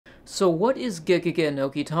So what is GeGeGe no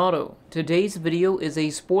Kitaro? Today's video is a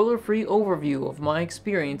spoiler-free overview of my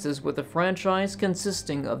experiences with the franchise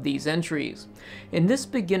consisting of these entries. In this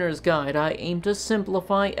beginner's guide, I aim to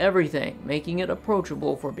simplify everything, making it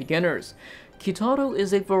approachable for beginners. Kitaro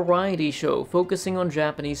is a variety show focusing on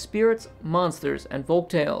Japanese spirits, monsters, and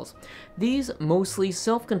folktales. These mostly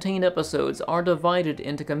self-contained episodes are divided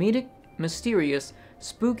into comedic, mysterious,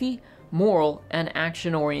 spooky, moral, and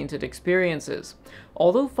action-oriented experiences.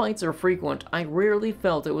 Although fights are frequent, I rarely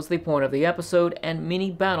felt it was the point of the episode, and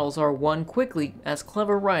many battles are won quickly as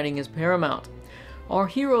clever writing is paramount. Our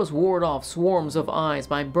heroes ward off swarms of eyes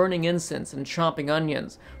by burning incense and chopping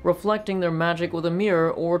onions, reflecting their magic with a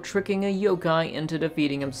mirror, or tricking a yokai into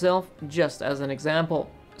defeating himself, just as an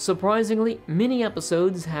example. Surprisingly, many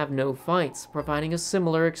episodes have no fights, providing a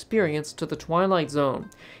similar experience to the Twilight Zone.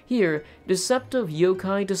 Here, deceptive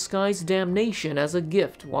yokai disguise damnation as a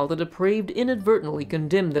gift, while the depraved inadvertently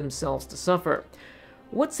condemn themselves to suffer.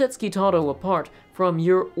 What sets Kitaro apart from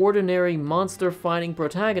your ordinary monster-fighting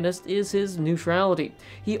protagonist is his neutrality.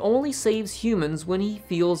 He only saves humans when he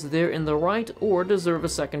feels they're in the right or deserve a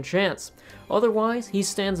second chance. Otherwise, he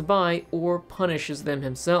stands by or punishes them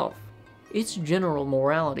himself. Its general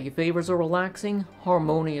morality favors a relaxing,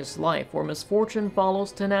 harmonious life where misfortune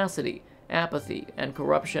follows tenacity, apathy, and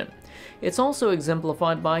corruption. It's also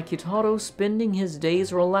exemplified by Kitaro spending his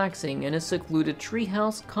days relaxing in a secluded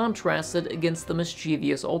treehouse contrasted against the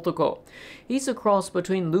mischievous Otoko. He's a cross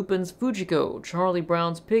between Lupin's Fujiko, Charlie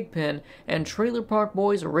Brown's Pigpen, and Trailer Park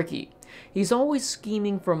Boy's Ricky. He's always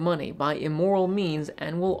scheming for money by immoral means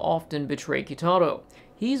and will often betray Kitaro.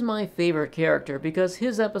 He's my favorite character because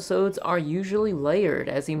his episodes are usually layered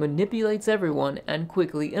as he manipulates everyone and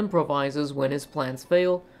quickly improvises when his plans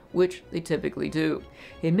fail, which they typically do.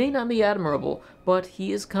 It may not be admirable, but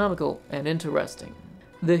he is comical and interesting.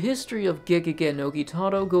 The history of GeGeGe no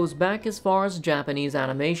Kitaro goes back as far as Japanese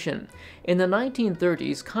animation. In the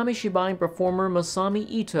 1930s, kamishibai performer Masami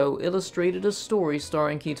Ito illustrated a story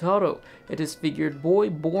starring Kitaro, a disfigured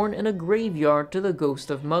boy born in a graveyard to the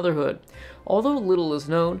ghost of motherhood. Although little is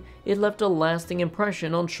known, it left a lasting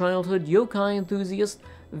impression on childhood yokai enthusiast,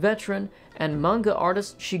 veteran, and manga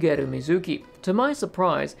artist Shigeru Mizuki. To my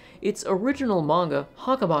surprise, its original manga,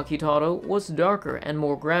 Hakaba Kitaro, was darker and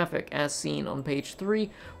more graphic, as seen on page 3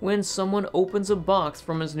 when someone opens a box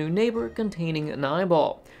from his new neighbor containing an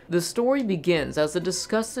eyeball. The story begins as a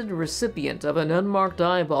disgusted recipient of an unmarked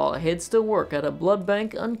eyeball heads to work at a blood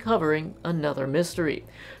bank uncovering another mystery.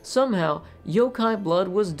 Somehow, yokai blood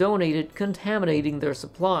was donated, contaminating their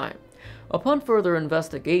supply. Upon further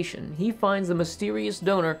investigation, he finds the mysterious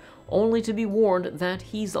donor only to be warned that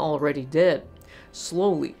he's already dead.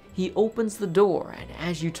 Slowly, he opens the door, and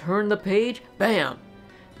as you turn the page, bam!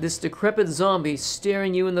 This decrepit zombie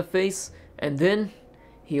staring you in the face, and then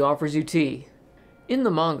he offers you tea. In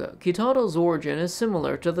the manga, Kitaro's origin is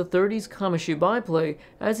similar to the 30s kamishibai play,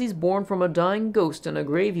 as he's born from a dying ghost in a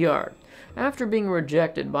graveyard. After being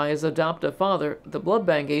rejected by his adoptive father, the blood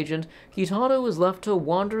bank agent, Kitaro is left to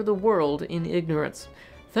wander the world in ignorance.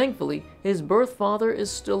 Thankfully, his birth father is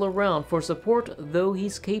still around for support, though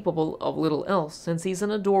he's capable of little else since he's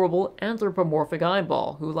an adorable anthropomorphic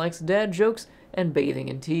eyeball who likes dad jokes and bathing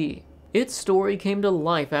in tea. Its story came to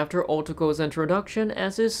life after Otoko's introduction,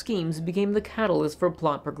 as his schemes became the catalyst for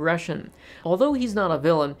plot progression. Although he's not a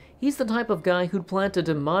villain, he's the type of guy who'd plant a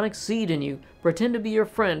demonic seed in you, pretend to be your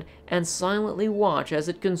friend, and silently watch as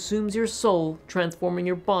it consumes your soul, transforming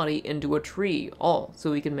your body into a tree, all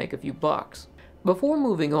so he can make a few bucks. Before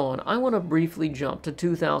moving on, I want to briefly jump to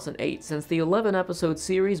 2008, since the 11-episode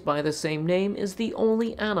series by the same name is the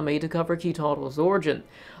only anime to cover Kitaro's origin.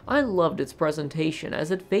 I loved its presentation as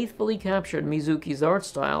it faithfully captured Mizuki's art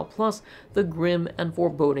style, plus the grim and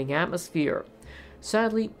foreboding atmosphere.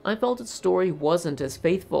 Sadly, I felt its story wasn't as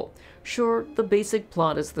faithful. Sure, the basic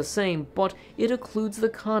plot is the same, but it occludes the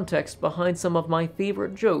context behind some of my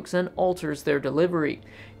favorite jokes and alters their delivery.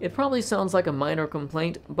 It probably sounds like a minor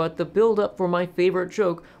complaint, but the build-up for my favorite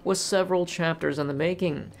joke was several chapters in the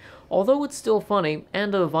making. Although it's still funny,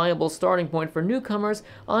 and a viable starting point for newcomers,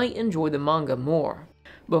 I enjoy the manga more.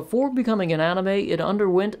 Before becoming an anime, it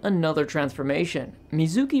underwent another transformation.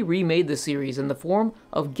 Mizuki remade the series in the form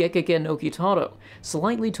of GeGeGe no Kitaro,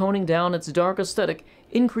 slightly toning down its dark aesthetic,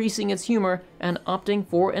 increasing its humor, and opting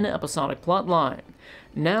for an episodic plotline.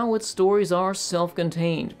 Now its stories are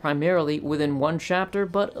self-contained, primarily within one chapter,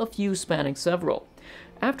 but a few spanning several.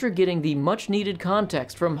 After getting the much-needed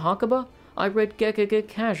context from Hakaba, I read GeGeGe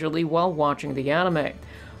casually while watching the anime.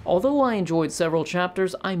 Although I enjoyed several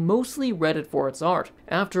chapters, I mostly read it for its art.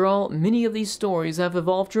 After all, many of these stories have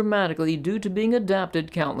evolved dramatically due to being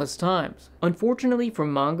adapted countless times. Unfortunately for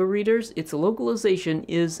manga readers, its localization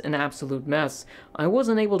is an absolute mess. I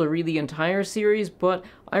wasn't able to read the entire series, but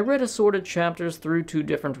I read assorted chapters through 2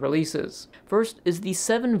 different releases. First is the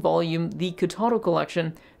 7-volume The Kitaro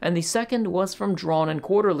collection, and the second was from Drawn and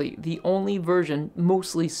Quarterly, the only version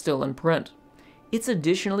mostly still in print. It's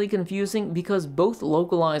additionally confusing because both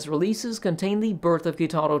localized releases contain the Birth of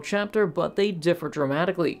Kitaro chapter, but they differ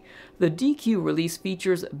dramatically. The DQ release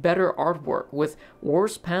features better artwork with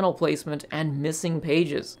worse panel placement and missing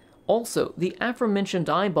pages. Also, the aforementioned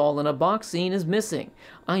eyeball in a box scene is missing.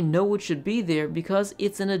 I know it should be there because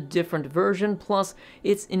it's in a different version, plus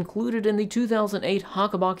it's included in the 2008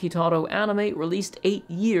 Hakaba Kitaro anime released 8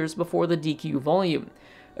 years before the DQ volume.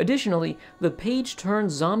 Additionally, the page-turn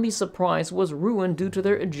zombie surprise was ruined due to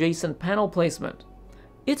their adjacent panel placement.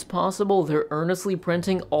 It's possible they're earnestly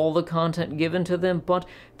printing all the content given to them, but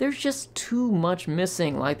there's just too much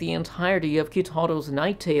missing, like the entirety of Kitaro's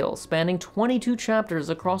Night Tale, spanning 22 chapters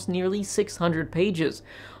across nearly 600 pages.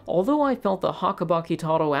 Although I felt the Hakaba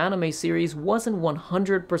Kitaro anime series wasn't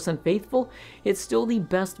 100% faithful, it's still the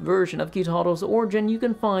best version of Kitaro's origin you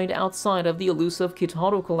can find outside of the elusive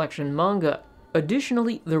Kitaro collection manga.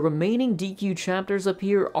 Additionally, the remaining DQ chapters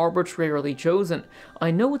appear arbitrarily chosen. I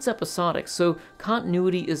know it's episodic, so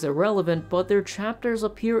continuity is irrelevant, but their chapters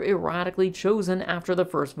appear erratically chosen after the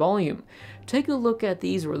first volume. Take a look at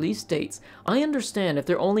these release dates. I understand if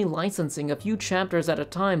they're only licensing a few chapters at a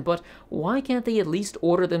time, but why can't they at least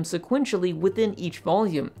order them sequentially within each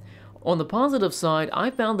volume? On the positive side, I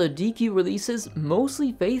found the DQ releases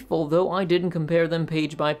mostly faithful, though I didn't compare them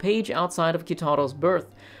page by page outside of Kitaro's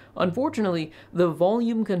birth. Unfortunately, the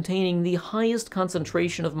volume containing the highest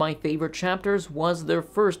concentration of my favorite chapters was their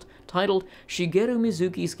first, titled Shigeru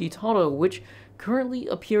Mizuki's Kitaro, which currently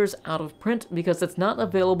appears out of print because it's not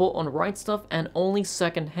available on Right Stuf and only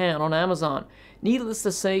second-hand on Amazon. Needless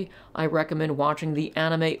to say, I recommend watching the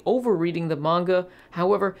anime over reading the manga.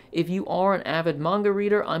 However, if you are an avid manga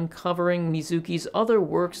reader, I'm covering Mizuki's other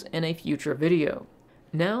works in a future video.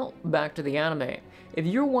 Now, back to the anime. If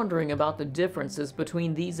you're wondering about the differences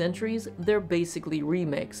between these entries, they're basically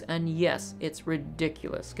remakes, and yes, it's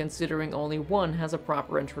ridiculous considering only one has a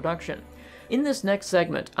proper introduction. In this next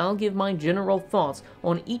segment, I'll give my general thoughts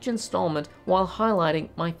on each installment while highlighting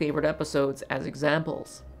my favorite episodes as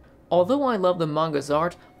examples. Although I love the manga's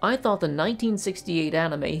art, I thought the 1968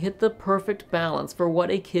 anime hit the perfect balance for what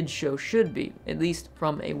a kids show should be, at least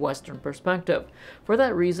from a Western perspective. For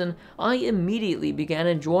that reason, I immediately began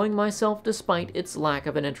enjoying myself despite its lack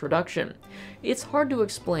of an introduction. It's hard to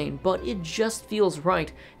explain, but it just feels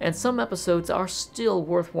right, and some episodes are still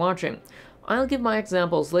worth watching. I'll give my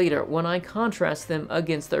examples later when I contrast them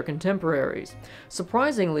against their contemporaries.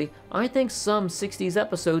 Surprisingly, I think some 60s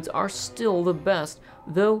episodes are still the best,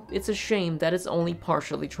 though it's a shame that it's only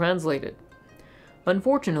partially translated.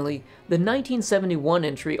 Unfortunately, the 1971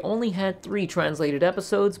 entry only had 3 translated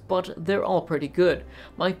episodes, but they're all pretty good.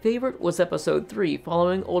 My favorite was episode 3,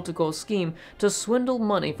 following Otoko's scheme to swindle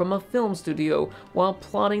money from a film studio while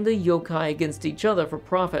plotting the yokai against each other for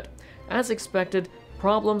profit. As expected,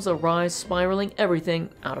 problems arise, spiraling everything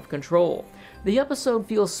out of control. The episode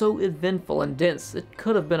feels so eventful and dense, it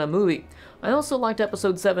could have been a movie. I also liked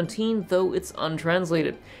episode 17, though it's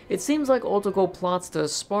untranslated. It seems like Otoko plots to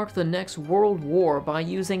spark the next world war by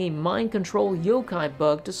using a mind control yokai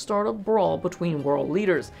bug to start a brawl between world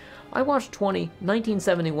leaders. I watched 20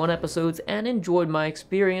 1971 episodes and enjoyed my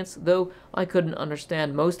experience, though I couldn't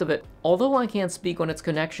understand most of it. Although I can't speak on its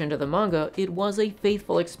connection to the manga, it was a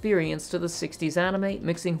faithful experience to the 60s anime,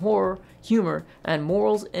 mixing horror, humor, and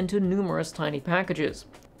morals into numerous tiny packages.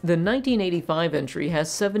 The 1985 entry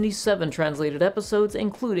has 77 translated episodes,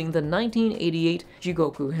 including the 1988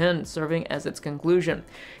 Jigoku Hen serving as its conclusion.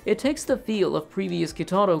 It takes the feel of previous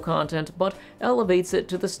Kitaro content, but elevates it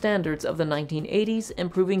to the standards of the 1980s,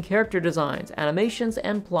 improving character designs, animations,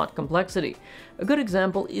 and plot complexity. A good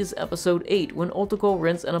example is episode 8, when Otoko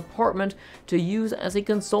rents an apartment to use as a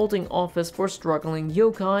consulting office for struggling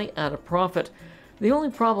yokai at a profit. The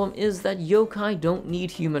only problem is that yokai don't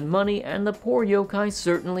need human money, and the poor yokai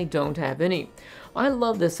certainly don't have any. I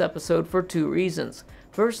love this episode for 2 reasons.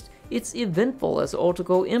 First, it's eventful as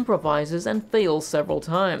Otoko improvises and fails several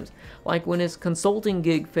times. Like when his consulting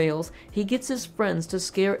gig fails, he gets his friends to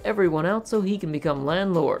scare everyone out so he can become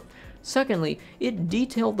landlord. Secondly, it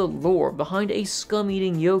detailed the lore behind a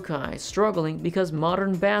scum-eating yokai struggling because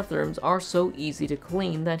modern bathrooms are so easy to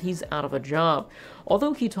clean that he's out of a job.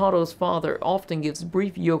 Although Kitaro's father often gives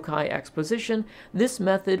brief yokai exposition, this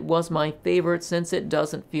method was my favorite since it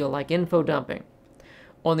doesn't feel like info dumping.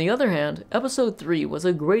 On the other hand, Episode 3 was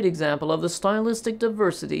a great example of the stylistic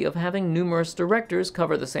diversity of having numerous directors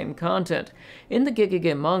cover the same content. In the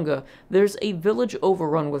GeGeGe manga, there's a village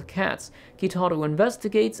overrun with cats. Kitaro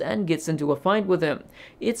investigates and gets into a fight with them.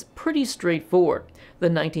 It's pretty straightforward. The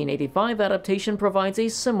 1985 adaptation provides a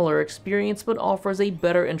similar experience but offers a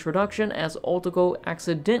better introduction as Otoko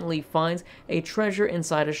accidentally finds a treasure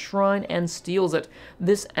inside a shrine and steals it.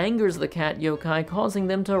 This angers the cat yokai, causing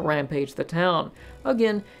them to rampage the town.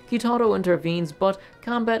 Again, Kitaro intervenes, but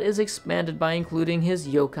combat is expanded by including his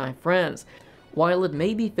yokai friends. While it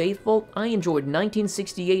may be faithful, I enjoyed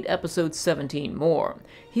 1968 episode 17 more.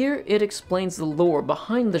 Here, it explains the lore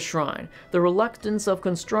behind the shrine, the reluctance of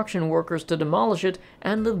construction workers to demolish it,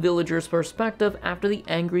 and the villagers' perspective after the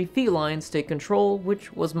angry felines take control,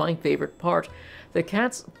 which was my favorite part. The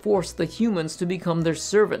cats force the humans to become their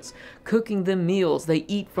servants, cooking them meals they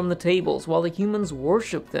eat from the tables, while the humans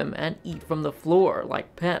worship them and eat from the floor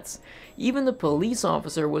like pets. Even the police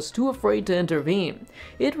officer was too afraid to intervene.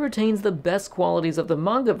 It retains the best qualities of the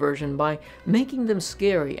manga version by making them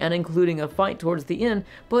scary and including a fight towards the end,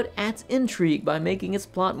 but adds intrigue by making its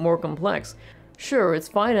plot more complex. Sure, its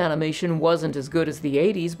fight animation wasn't as good as the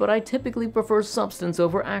 80s, but I typically prefer substance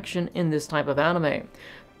over action in this type of anime.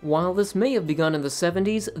 While this may have begun in the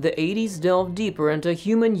 70s, the 80s delved deeper into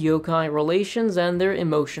human yokai relations and their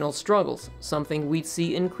emotional struggles, something we'd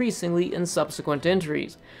see increasingly in subsequent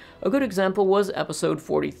entries. A good example was episode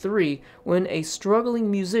 43, when a struggling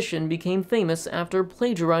musician became famous after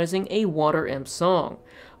plagiarizing a water imp song.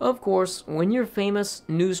 Of course, when you're famous,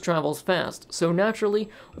 news travels fast, so naturally,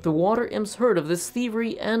 the water imps heard of this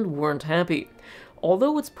thievery and weren't happy.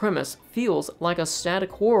 Although its premise feels like a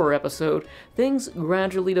static horror episode, things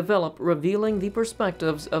gradually develop, revealing the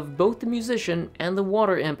perspectives of both the musician and the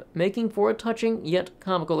water imp, making for a touching yet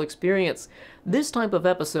comical experience. This type of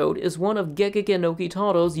episode is one of GeGeGe no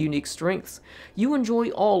Kitaro's unique strengths. You enjoy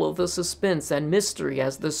all of the suspense and mystery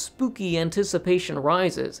as the spooky anticipation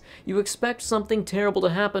rises. You expect something terrible to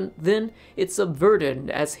happen, then it's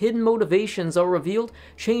subverted as hidden motivations are revealed,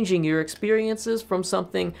 changing your experiences from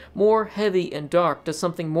something more heavy and dark to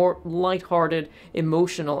something more lighthearted,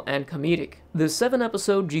 emotional, and comedic. The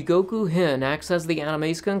 7-episode Jigoku Hen acts as the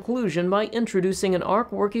anime's conclusion by introducing an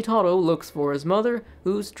arc where Kitaro looks for his mother,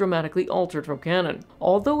 who's dramatically altered from canon.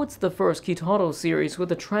 Although it's the first Kitaro series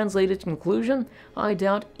with a translated conclusion, I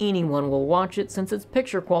doubt anyone will watch it since its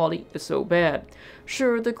picture quality is so bad.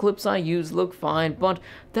 Sure, the clips I use look fine, but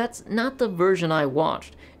that's not the version I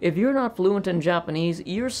watched. If you're not fluent in Japanese,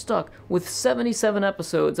 you're stuck with 77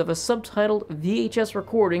 episodes of a subtitled VHS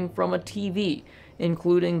recording from a TV,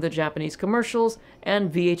 including the Japanese commercials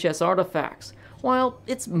and VHS artifacts. While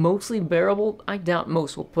it's mostly bearable, I doubt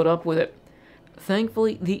most will put up with it.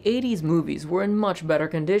 Thankfully, the 80s movies were in much better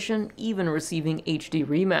condition, even receiving HD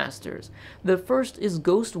remasters. The first is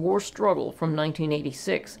Ghost War Struggle from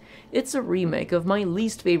 1986. It's a remake of my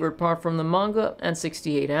least favorite part from the manga and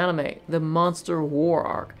 68 anime, the Monster War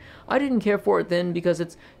arc. I didn't care for it then because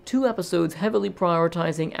it's 2 episodes heavily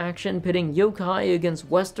prioritizing action pitting yokai against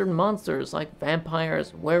Western monsters like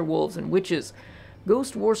vampires, werewolves, and witches.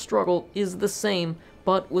 Ghost War Struggle is the same,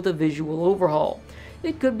 but with a visual overhaul.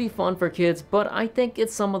 It could be fun for kids, but I think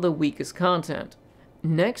it's some of the weakest content.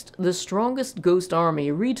 Next, The Strongest Ghost Army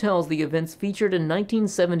retells the events featured in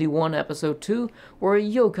 1971 episode 2, where a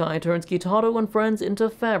yokai turns Kitaro and friends into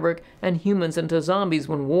fabric and humans into zombies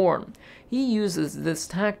when worn. He uses this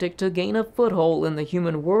tactic to gain a foothold in the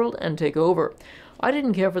human world and take over. I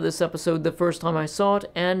didn't care for this episode the first time I saw it,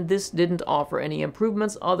 and this didn't offer any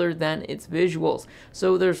improvements other than its visuals,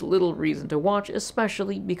 so there's little reason to watch,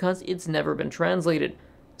 especially because it's never been translated.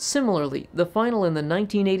 Similarly, the final in the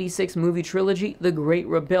 1986 movie trilogy, The Great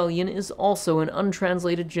Rebellion, is also an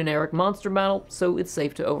untranslated generic monster battle, so it's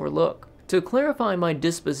safe to overlook. To clarify my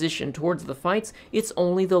disposition towards the fights, it's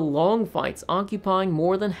only the long fights occupying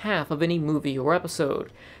more than half of any movie or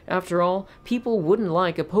episode. After all, people wouldn't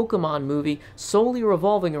like a Pokemon movie solely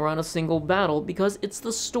revolving around a single battle because it's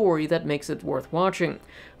the story that makes it worth watching.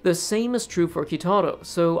 The same is true for Kitaro,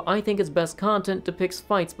 so I think its best content depicts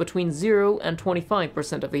fights between 0 and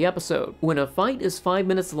 25% of the episode. When a fight is 5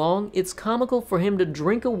 minutes long, it's comical for him to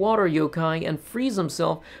drink a water yokai and freeze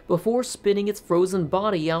himself before spitting its frozen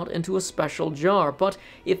body out into a special jar, but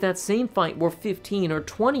if that same fight were 15 or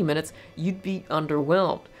 20 minutes, you'd be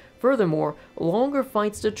underwhelmed. Furthermore, longer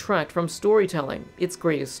fights detract from storytelling, its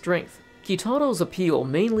greatest strength. Kitaro's appeal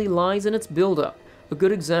mainly lies in its build-up. A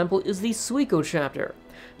good example is the Suiko chapter.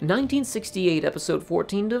 1968 episode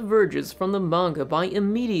 14 diverges from the manga by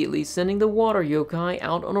immediately sending the water yokai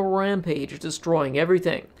out on a rampage, destroying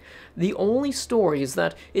everything. The only story is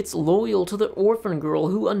that it's loyal to the orphan girl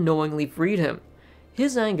who unknowingly freed him.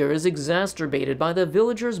 His anger is exacerbated by the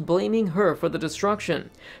villagers blaming her for the destruction.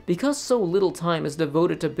 Because so little time is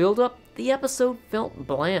devoted to build-up, the episode felt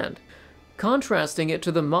bland. Contrasting it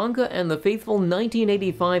to the manga and the faithful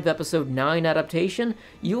 1985 episode 9 adaptation,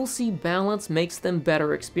 you'll see balance makes them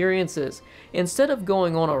better experiences. Instead of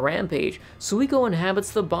going on a rampage, Suiko inhabits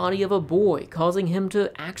the body of a boy, causing him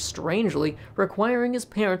to act strangely, requiring his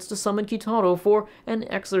parents to summon Kitaro for an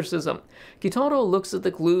exorcism. Kitaro looks at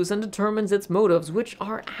the clues and determines its motives, which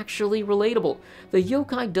are actually relatable. The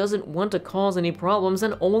yokai doesn't want to cause any problems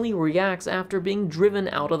and only reacts after being driven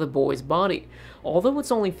out of the boy's body. Although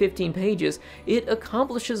it's only 15 pages, it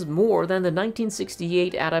accomplishes more than the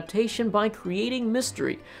 1968 adaptation by creating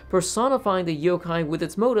mystery, personifying the yokai with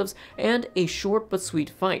its motives, and a short but sweet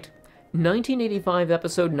fight. 1985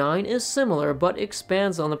 episode 9 is similar but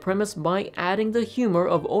expands on the premise by adding the humor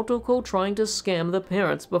of Otoko trying to scam the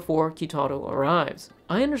parents before Kitaro arrives.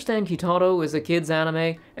 I understand Kitaro is a kids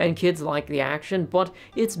anime and kids like the action, but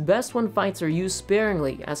it's best when fights are used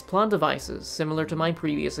sparingly as plot devices, similar to my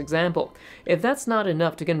previous example. If that's not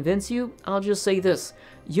enough to convince you, I'll just say this: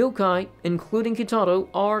 yokai, including Kitaro,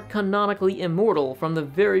 are canonically immortal from the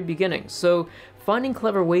very beginning, so finding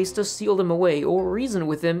clever ways to seal them away or reason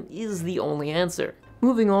with them is the only answer.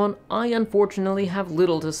 Moving on, I unfortunately have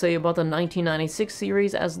little to say about the 1996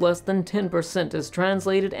 series, as less than 10% is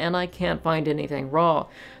translated and I can't find anything raw.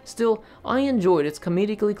 Still, I enjoyed its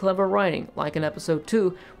comedically clever writing, like in episode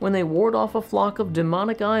 2 when they ward off a flock of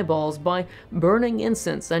demonic eyeballs by burning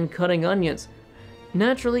incense and cutting onions.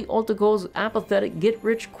 Naturally, Otoko's apathetic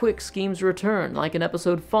get-rich-quick schemes return, like in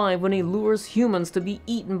episode 5 when he lures humans to be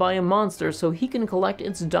eaten by a monster so he can collect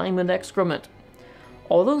its diamond excrement.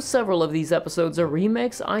 Although several of these episodes are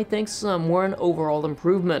remakes, I think some were an overall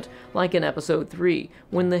improvement, like in episode 3,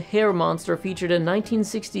 when the hair monster featured in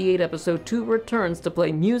 1968 episode 2 returns to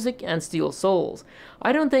play music and steal souls.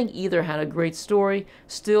 I don't think either had a great story.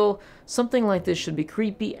 Still, something like this should be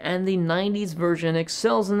creepy, and the 90s version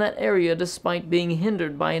excels in that area despite being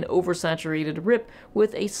hindered by an oversaturated rip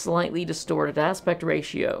with a slightly distorted aspect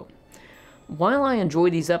ratio. While I enjoy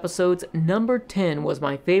these episodes, number 10 was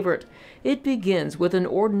my favorite. It begins with an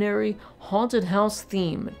ordinary haunted house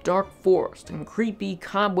theme, dark forest, and creepy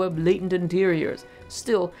cobweb-latent interiors.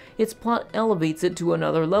 Still, its plot elevates it to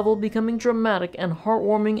another level, becoming dramatic and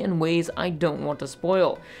heartwarming in ways I don't want to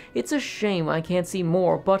spoil. It's a shame I can't see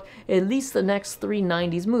more, but at least the next 3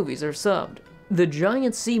 90s movies are subbed. The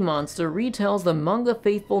giant sea monster retells the manga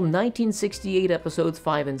faithful 1968 episodes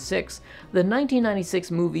 5 and 6. The 1996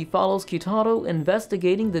 movie follows Kitaro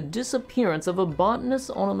investigating the disappearance of a botanist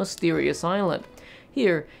on a mysterious island.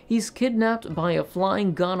 Here, he's kidnapped by a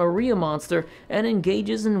flying gonorrhea monster and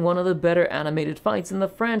engages in one of the better animated fights in the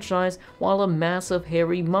franchise while a mass of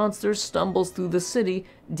hairy monsters stumbles through the city,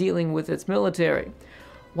 dealing with its military.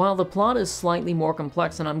 While the plot is slightly more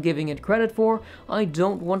complex than I'm giving it credit for, I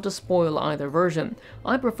don't want to spoil either version.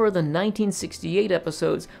 I prefer the 1968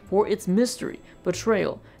 episodes for its mystery,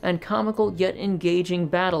 betrayal, and comical yet engaging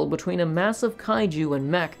battle between a massive kaiju and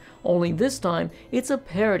mech, only this time it's a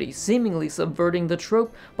parody seemingly subverting the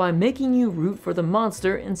trope by making you root for the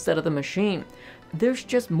monster instead of the machine. There's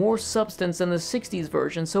just more substance in the 60s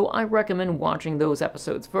version, so I recommend watching those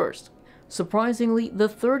episodes first. Surprisingly, the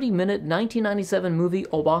 30-minute 1997 movie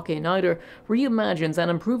Obake Nighter reimagines and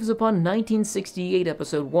improves upon 1968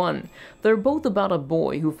 episode 1. They're both about a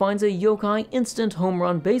boy who finds a yokai instant home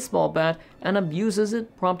run baseball bat and abuses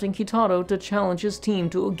it, prompting Kitaro to challenge his team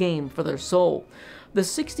to a game for their soul. The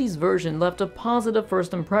 60s version left a positive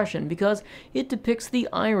first impression because it depicts the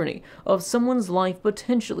irony of someone's life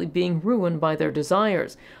potentially being ruined by their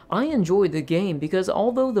desires. I enjoyed the game because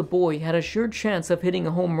although the boy had a sure chance of hitting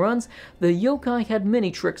home runs, the yokai had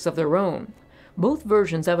many tricks of their own. Both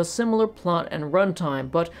versions have a similar plot and runtime,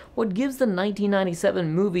 but what gives the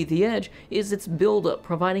 1997 movie the edge is its build-up,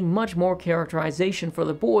 providing much more characterization for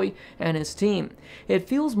the boy and his team. It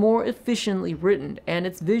feels more efficiently written, and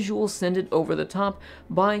its visuals send it over the top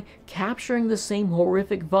by capturing the same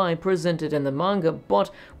horrific vibe presented in the manga, but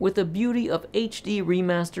with the beauty of HD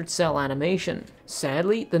remastered cell animation.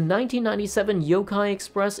 Sadly, the 1997 Yokai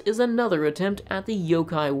Express is another attempt at the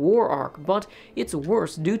Yokai War arc, but it's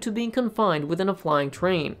worse due to being confined within a flying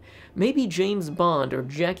train. Maybe James Bond or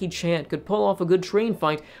Jackie Chan could pull off a good train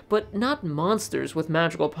fight, but not monsters with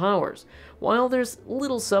magical powers. While there's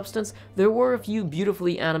little substance, there were a few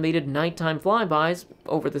beautifully animated nighttime flybys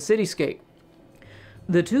over the cityscape.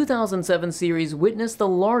 The 2007 series witnessed the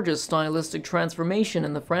largest stylistic transformation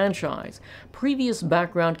in the franchise. Previous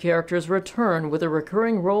background characters return with a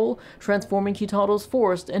recurring role, transforming Kitaro's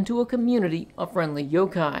forest into a community of friendly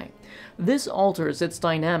yokai. This alters its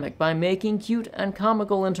dynamic by making cute and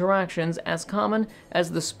comical interactions as common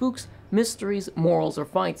as the spooks, mysteries, morals, or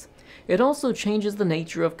fights. It also changes the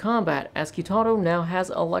nature of combat, as Kitaro now has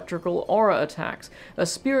electrical aura attacks, a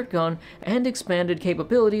spirit gun, and expanded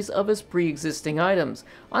capabilities of his pre-existing items.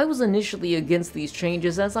 I was initially against these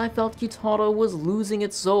changes as I felt Kitaro was losing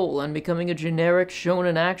its soul and becoming a generic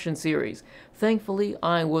shonen action series. Thankfully,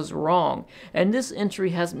 I was wrong, and this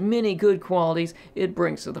entry has many good qualities it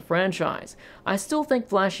brings to the franchise. I still think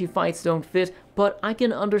flashy fights don't fit, but I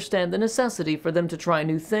can understand the necessity for them to try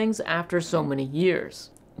new things after so many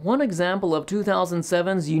years. One example of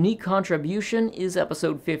 2007's unique contribution is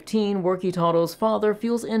episode 15, where Kitaro's father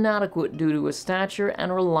feels inadequate due to his stature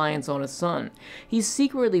and reliance on his son. He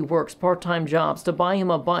secretly works part-time jobs to buy him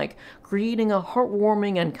a bike, creating a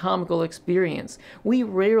heartwarming and comical experience. We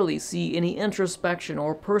rarely see any introspection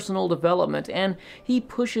or personal development, and he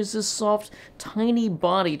pushes his soft, tiny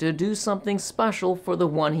body to do something special for the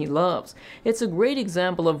one he loves. It's a great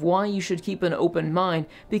example of why you should keep an open mind,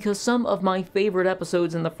 because some of my favorite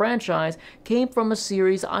episodes in the franchise came from a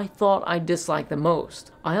series I thought I disliked the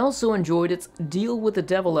most. I also enjoyed its Deal with the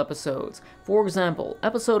Devil episodes. For example,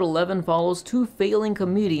 episode 11 follows two failing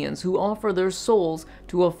comedians who offer their souls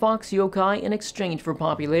to a fox yokai in exchange for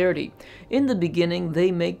popularity. In the beginning,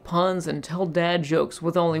 they make puns and tell dad jokes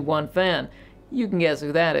with only one fan. You can guess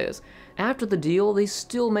who that is. After the deal, they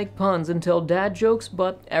still make puns and tell dad jokes,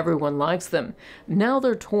 but everyone likes them. Now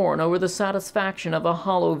they're torn over the satisfaction of a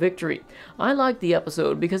hollow victory. I like the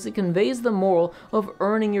episode because it conveys the moral of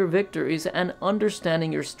earning your victories and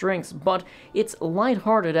understanding your strengths, but it's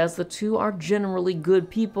lighthearted as the two are generally good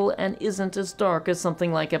people and isn't as dark as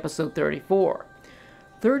something like episode 34.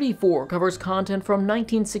 34 covers content from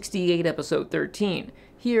 1968 episode 13.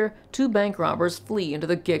 Here, two bank robbers flee into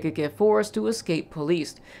the GeGeGe forest to escape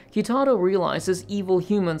police. Kitaro realizes evil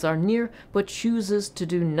humans are near, but chooses to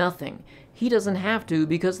do nothing. He doesn't have to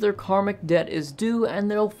because their karmic debt is due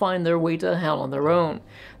and they'll find their way to hell on their own.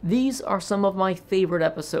 These are some of my favorite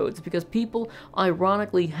episodes because people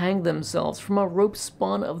ironically hang themselves from a rope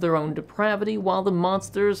spun of their own depravity while the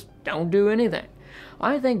monsters don't do anything.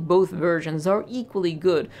 I think both versions are equally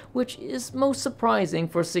good, which is most surprising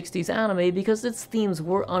for 60s anime because its themes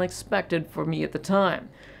were unexpected for me at the time.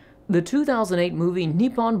 The 2008 movie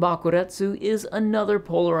Nippon Bakuretsu is another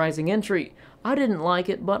polarizing entry. I didn't like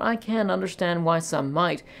it, but I can understand why some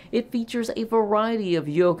might. It features a variety of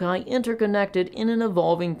yokai interconnected in an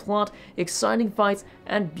evolving plot, exciting fights,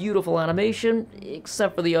 and beautiful animation,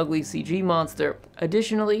 except for the ugly CG monster.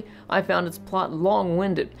 Additionally, I found its plot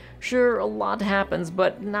long-winded. Sure, a lot happens,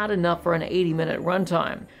 but not enough for an 80-minute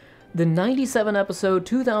runtime. The 97-episode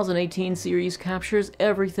 2018 series captures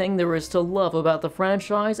everything there is to love about the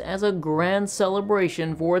franchise as a grand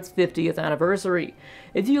celebration for its 50th anniversary.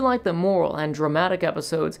 If you like the moral and dramatic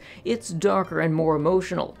episodes, it's darker and more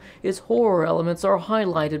emotional. Its horror elements are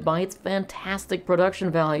highlighted by its fantastic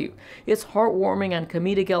production value. Its heartwarming and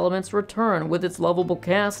comedic elements return with its lovable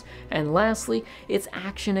cast, and lastly, its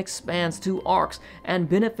action expands to arcs and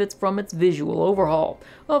benefits from its visual overhaul.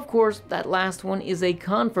 Of course, that last one is a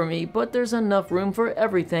con for me, but there's enough room for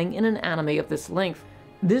everything in an anime of this length.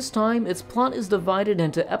 This time, its plot is divided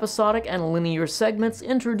into episodic and linear segments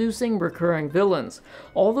introducing recurring villains.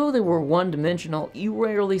 Although they were one-dimensional, you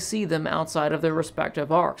rarely see them outside of their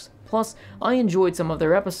respective arcs. Plus, I enjoyed some of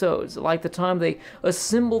their episodes, like the time they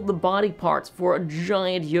assembled the body parts for a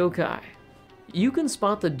giant yokai. You can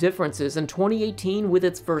spot the differences in 2018 with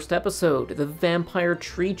its first episode, the Vampire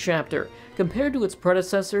Tree chapter. Compared to its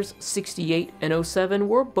predecessors, 68 and 07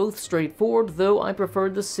 were both straightforward, though I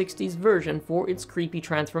preferred the 60s version for its creepy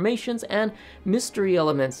transformations and mystery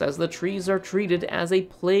elements, as the trees are treated as a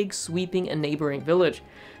plague sweeping a neighboring village.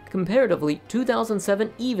 Comparatively,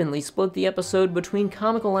 2007 evenly split the episode between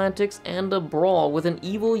comical antics and a brawl with an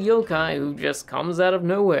evil yokai who just comes out of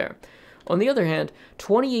nowhere. On the other hand,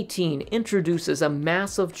 2018 introduces a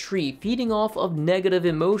massive tree feeding off of negative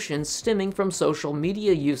emotions stemming from social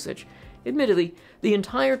media usage. Admittedly, the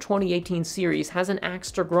entire 2018 series has an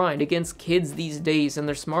axe to grind against kids these days and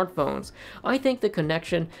their smartphones. I think the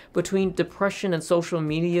connection between depression and social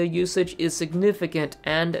media usage is significant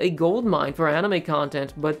and a goldmine for anime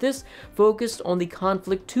content, but this focused on the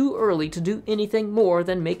conflict too early to do anything more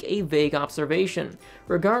than make a vague observation.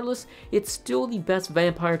 Regardless, it's still the best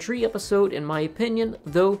Vampire Tree episode in my opinion,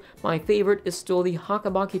 though my favorite is still the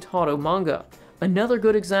Hakaba Kitaro manga. Another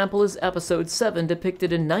good example is Episode 7,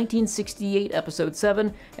 depicted in 1968 Episode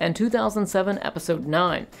 7 and 2007 Episode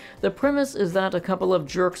 9. The premise is that a couple of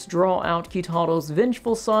jerks draw out Kitaro's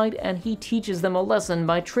vengeful side and he teaches them a lesson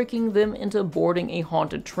by tricking them into boarding a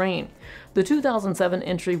haunted train. The 2007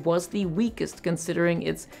 entry was the weakest considering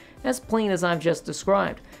it's as plain as I've just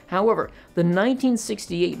described. However, the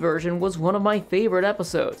 1968 version was one of my favorite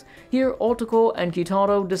episodes. Here, Otoko and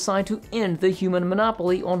Kitaro decide to end the human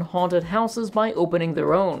monopoly on haunted houses by opening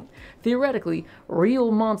their own. Theoretically,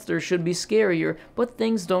 real monsters should be scarier, but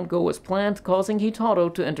things don't go as planned, causing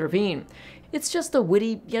Kitaro to intervene. It's just a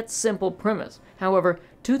witty yet simple premise. However,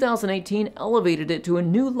 2018 elevated it to a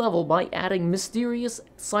new level by adding mysterious,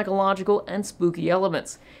 psychological, and spooky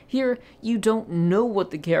elements. Here, you don't know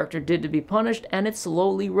what the character did to be punished, and it's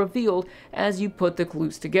slowly revealed as you put the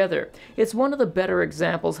clues together. It's one of the better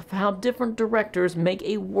examples of how different directors make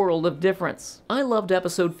a world of difference. I loved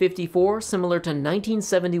episode 54, similar to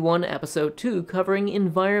 1971 episode 2, covering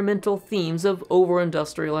environmental themes of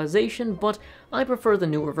over-industrialization, but I prefer the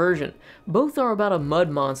newer version. Both are about a mud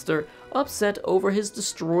monster upset over his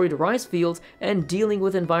destroyed rice fields and dealing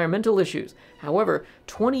with environmental issues. However,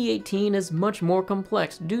 2018 is much more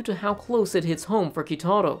complex due to how close it hits home for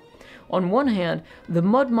Kitaro. On one hand, the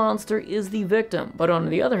mud monster is the victim, but on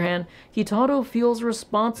the other hand, Kitaro feels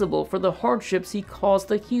responsible for the hardships he caused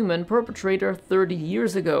the human perpetrator 30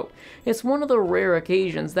 years ago. It's one of the rare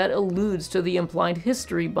occasions that alludes to the implied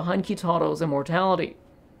history behind Kitaro's immortality.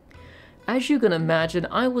 As you can imagine,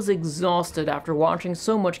 I was exhausted after watching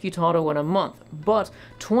so much Kitaro in a month, but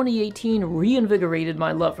 2018 reinvigorated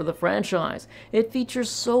my love for the franchise. It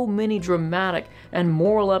features so many dramatic and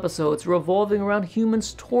moral episodes revolving around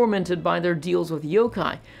humans tormented by their deals with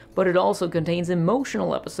yokai, but it also contains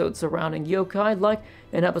emotional episodes surrounding yokai, like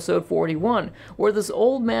in episode 41, where this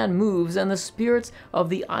old man moves and the spirits of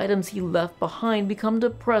the items he left behind become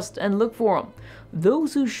depressed and look for him.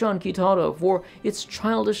 Those who shun Kitaro for its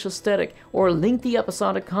childish aesthetic or lengthy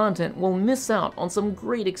episodic content will miss out on some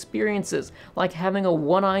great experiences, like having a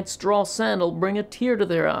one-eyed straw sandal bring a tear to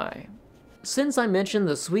their eye. Since I mentioned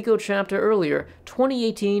the Suiko chapter earlier,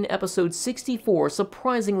 2018 episode 64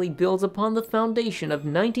 surprisingly builds upon the foundation of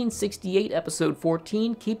 1968 episode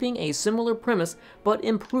 14, keeping a similar premise but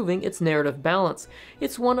improving its narrative balance.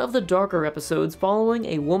 It's one of the darker episodes following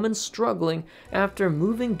a woman struggling after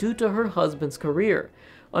moving due to her husband's career.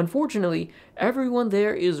 Unfortunately, everyone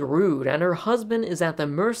there is rude and her husband is at the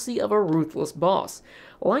mercy of a ruthless boss.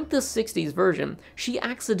 Like the 60s version, she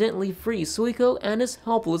accidentally frees Suiko and is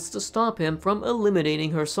helpless to stop him from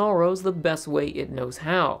eliminating her sorrows the best way it knows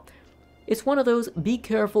how. It's one of those be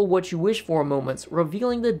careful what you wish for moments,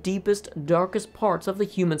 revealing the deepest, darkest parts of the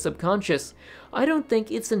human subconscious. I don't think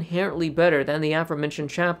it's inherently better than the aforementioned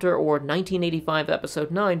chapter or 1985 episode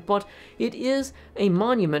 9, but it is a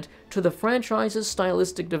monument to the franchise's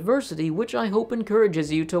stylistic diversity, which I hope encourages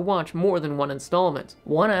you to watch more than one installment.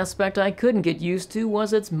 One aspect I couldn't get used to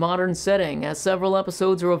was its modern setting, as several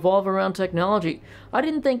episodes revolve around technology. I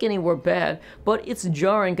didn't think any were bad, but it's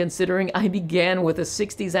jarring considering I began with a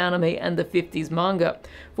 60s anime and the 50s manga.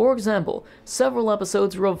 For example, several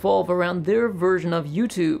episodes revolve around their version of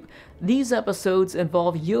YouTube. These episodes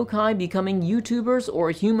involve yokai becoming YouTubers or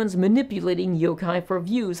humans manipulating yokai for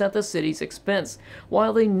views at the city's expense.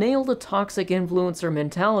 While they nail the toxic influencer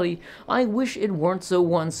mentality, I wish it weren't so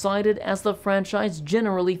one-sided, as the franchise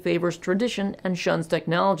generally favors tradition and shuns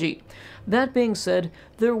technology. That being said,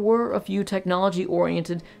 there were a few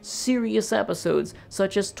technology-oriented, serious episodes,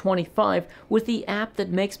 such as 25, with the app that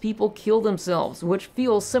makes people kill themselves, which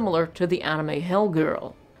feels similar to the anime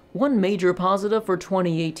Hellgirl. One major positive for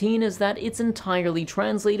 2018 is that it's entirely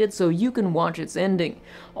translated so you can watch its ending.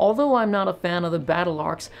 Although I'm not a fan of the battle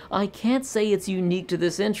arcs, I can't say it's unique to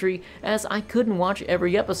this entry, as I couldn't watch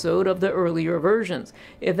every episode of the earlier versions.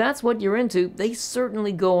 If that's what you're into, they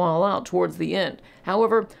certainly go all out towards the end.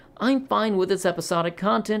 However, I'm fine with its episodic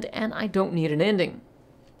content and I don't need an ending.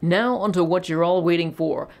 Now onto what you're all waiting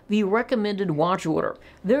for, the recommended watch order.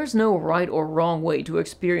 There's no right or wrong way to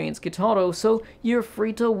experience Kitaro, so you're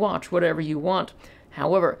free to watch whatever you want.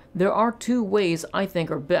 However, there are two ways I think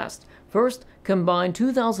are best. First, Combine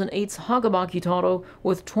 2008's Hakaba Kitaro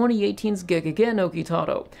with 2018's GeGeGe no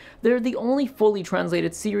Kitaro. They're the only fully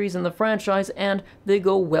translated series in the franchise, and they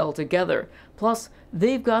go well together. Plus,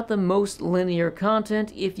 they've got the most linear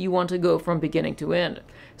content if you want to go from beginning to end.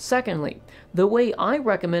 Secondly, the way I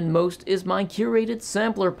recommend most is my curated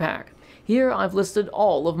sampler pack. Here I've listed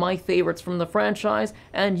all of my favorites from the franchise,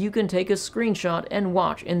 and you can take a screenshot and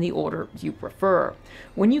watch in the order you prefer.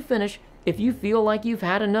 When you finish, if you feel like you've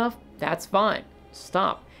had enough, that's fine.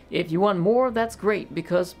 Stop. If you want more, that's great,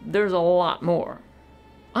 because there's a lot more.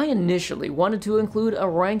 I initially wanted to include a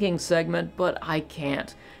ranking segment, but I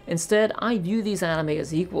can't. Instead, I view these anime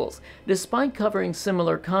as equals. Despite covering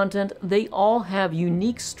similar content, they all have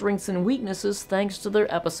unique strengths and weaknesses thanks to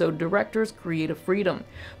their episode directors' creative freedom.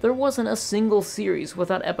 There wasn't a single series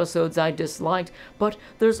without episodes I disliked, but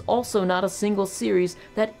there's also not a single series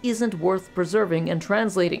that isn't worth preserving and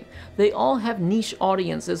translating. They all have niche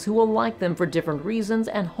audiences who will like them for different reasons,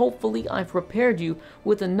 and hopefully I've prepared you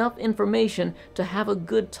with enough information to have a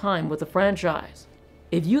good time with the franchise.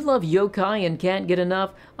 If you love yokai and can't get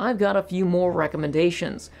enough, I've got a few more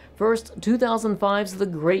recommendations. First, 2005's The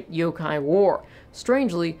Great Yokai War.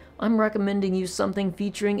 Strangely, I'm recommending you something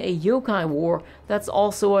featuring a yokai war that's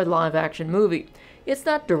also a live-action movie. It's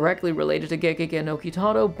not directly related to GeGeGe no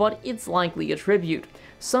Kitaro, but it's likely a tribute.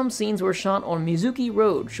 Some scenes were shot on Mizuki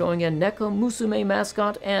Road, showing a Neko Musume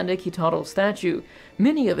mascot and a Kitaro statue.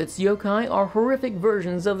 Many of its yokai are horrific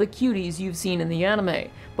versions of the cuties you've seen in the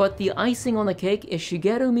anime, but the icing on the cake is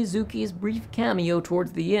Shigeru Mizuki's brief cameo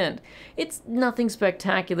towards the end. It's nothing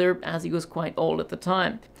spectacular, as he was quite old at the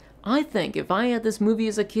time. I think if I had this movie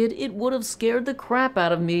as a kid, it would have scared the crap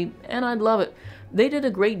out of me, and I'd love it. They did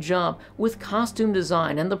a great job with costume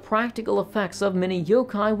design and the practical effects of many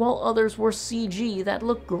yokai, while others were CG that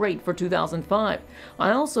looked great for 2005.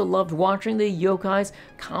 I also loved watching the yokai's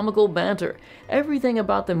comical banter. Everything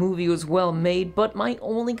about the movie was well made, but my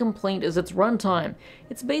only complaint is its runtime.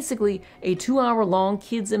 It's basically a 2-hour-long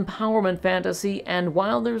kids' empowerment fantasy, and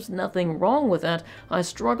while there's nothing wrong with that, I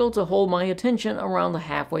struggled to hold my attention around the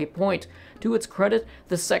halfway point. To its credit,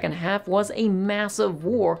 the second half was a massive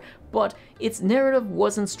war, but its narrative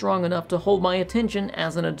wasn't strong enough to hold my attention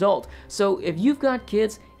as an adult, so if you've got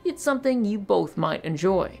kids, it's something you both might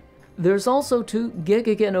enjoy. There's also 2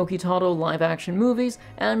 GeGeGe no Kitaro live-action movies,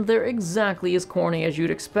 and they're exactly as corny as you'd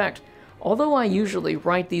expect. Although I usually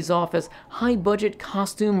write these off as high-budget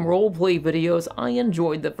costume roleplay videos, I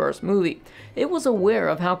enjoyed the first movie. It was aware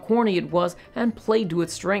of how corny it was and played to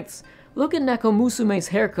its strengths. Look at Neko Musume's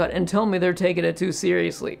haircut and tell me they're taking it too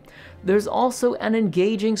seriously. There's also an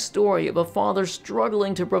engaging story of a father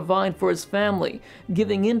struggling to provide for his family,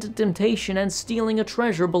 giving in to temptation and stealing a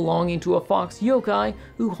treasure belonging to a fox yokai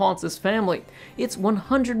who haunts his family. It's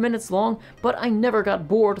 100 minutes long, but I never got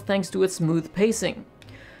bored thanks to its smooth pacing.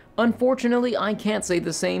 Unfortunately, I can't say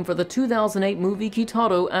the same for the 2008 movie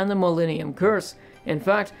Kitaro and the Millennium Curse. In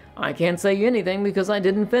fact, I can't say anything because I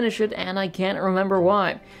didn't finish it and I can't remember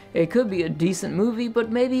why. It could be a decent movie,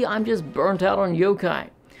 but maybe I'm just burnt out on yokai.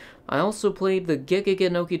 I also played the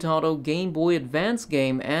GeGeGe no Kitaro Game Boy Advance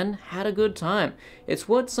game and had a good time. It's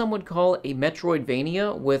what some would call a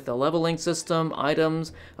Metroidvania with a leveling system,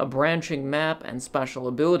 items, a branching map, and special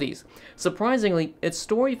abilities. Surprisingly, its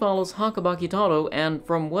story follows Hakaba Kitaro and,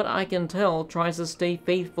 from what I can tell, tries to stay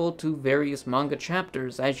faithful to various manga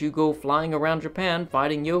chapters as you go flying around Japan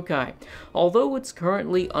fighting yokai. Although it's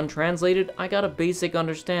currently untranslated, I got a basic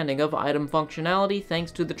understanding of item functionality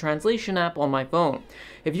thanks to the translation app on my phone.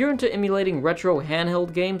 If you're into emulating retro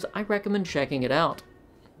handheld games, I recommend checking it out.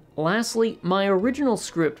 Lastly, my original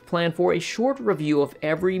script planned for a short review of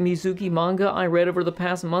every Mizuki manga I read over the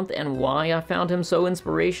past month and why I found him so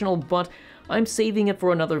inspirational, but I'm saving it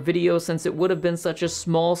for another video since it would have been such a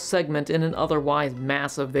small segment in an otherwise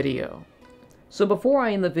massive video. So before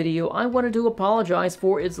I end the video, I wanted to apologize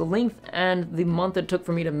for its length and the month it took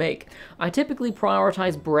for me to make. I typically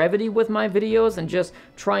prioritize brevity with my videos and just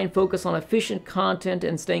try and focus on efficient content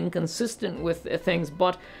and staying consistent with things,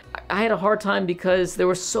 but I had a hard time because there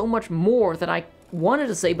was so much more that I wanted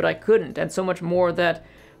to say but I couldn't, and so much more that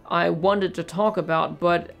I wanted to talk about,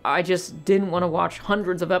 but I just didn't want to watch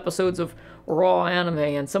hundreds of episodes of raw anime,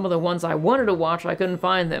 and some of the ones I wanted to watch, I couldn't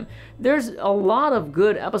find them. There's a lot of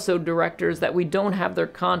good episode directors that we don't have their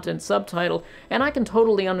content subtitled, and I can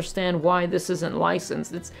totally understand why this isn't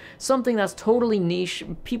licensed. It's something that's totally niche.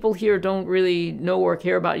 People here don't really know or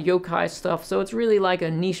care about yokai stuff, so it's really like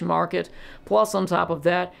a niche market. Plus, on top of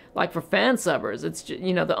that, like for fan subbers, it's just,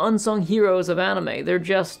 you know, the unsung heroes of anime. They're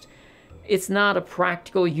just, it's not a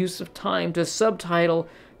practical use of time to subtitle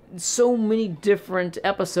so many different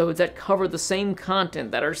episodes that cover the same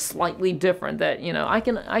content that are slightly different that, you know, I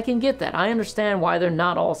can get that. I understand why they're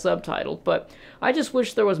not all subtitled, but I just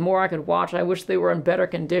wish there was more I could watch. I wish they were in better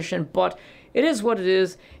condition, but it is what it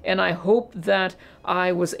is, and I hope that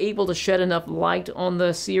I was able to shed enough light on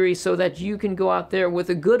the series so that you can go out there with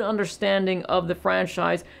a good understanding of the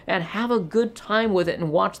franchise and have a good time with it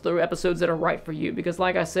and watch the episodes that are right for you. Because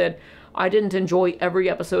like I said, I didn't enjoy every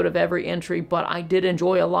episode of every entry, but I did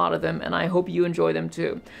enjoy a lot of them, and I hope you enjoy them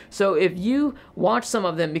too. So if you watch some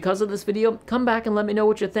of them because of this video, come back and let me know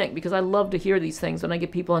what you think, because I love to hear these things when I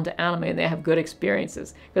get people into anime and they have good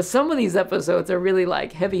experiences. Because some of these episodes are really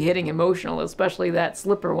like heavy-hitting emotional, especially that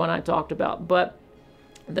Slipper one I talked about, but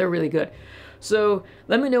they're really good. So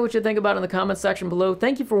let me know what you think about it in the comments section below.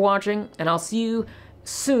 Thank you for watching, and I'll see you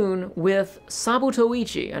soon with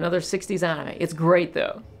Sabutoichi, another 60s anime. It's great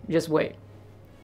though. Just wait.